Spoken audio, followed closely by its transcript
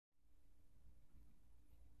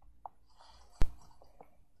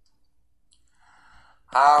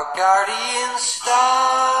guardian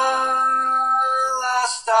star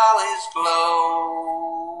lost all his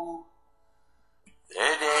glow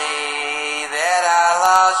the day that I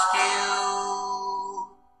lost you.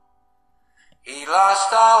 He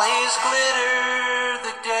lost all his glitter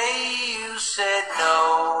the day you said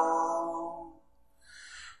no,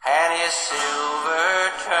 and his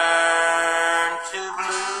silver turned to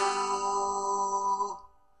blue.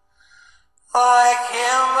 Like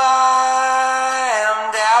him I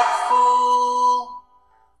am doubtful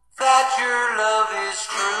that your love is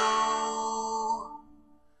true,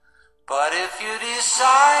 but if you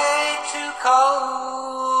decide to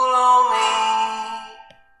call on me,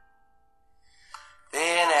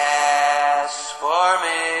 then ask for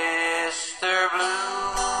Mr.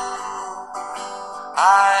 Blue.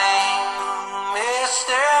 I'm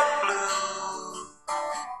Mr. Blue.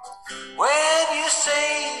 When you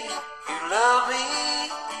say you love me,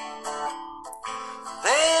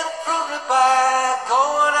 then prove it by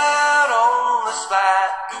going out on the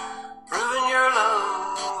spot, proving your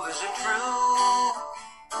love isn't true.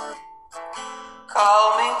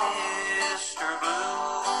 Call me Mr.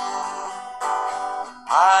 Blue.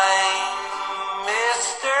 I'm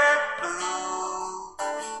Mr. Blue.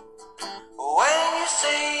 When you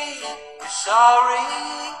say you're sorry,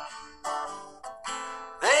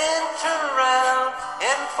 then turn around,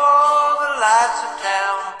 heading for the lights of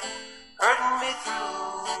town, hurting me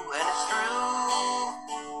through, and it's true.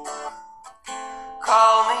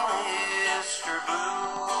 Call me Mr. Blue.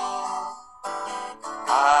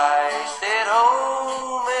 I stayed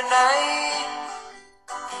home at night,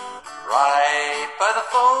 right by the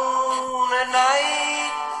phone at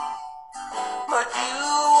night, but you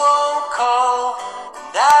won't call,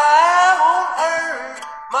 and I won't hurt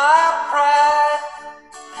my pride.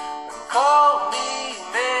 Call me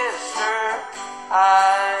Mister,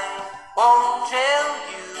 I won't tell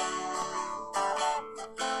you,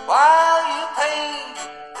 while you paint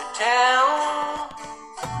the town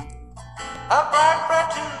a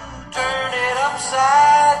bright to turn it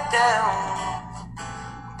upside down,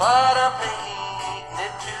 but I'm painting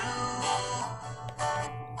it too,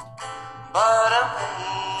 but I'm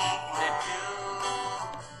painting it too.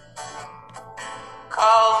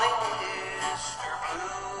 Call me Mr.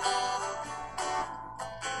 Blue.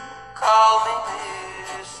 Call me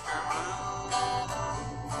Mr. Blue.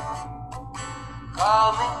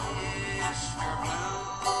 Call me Mr.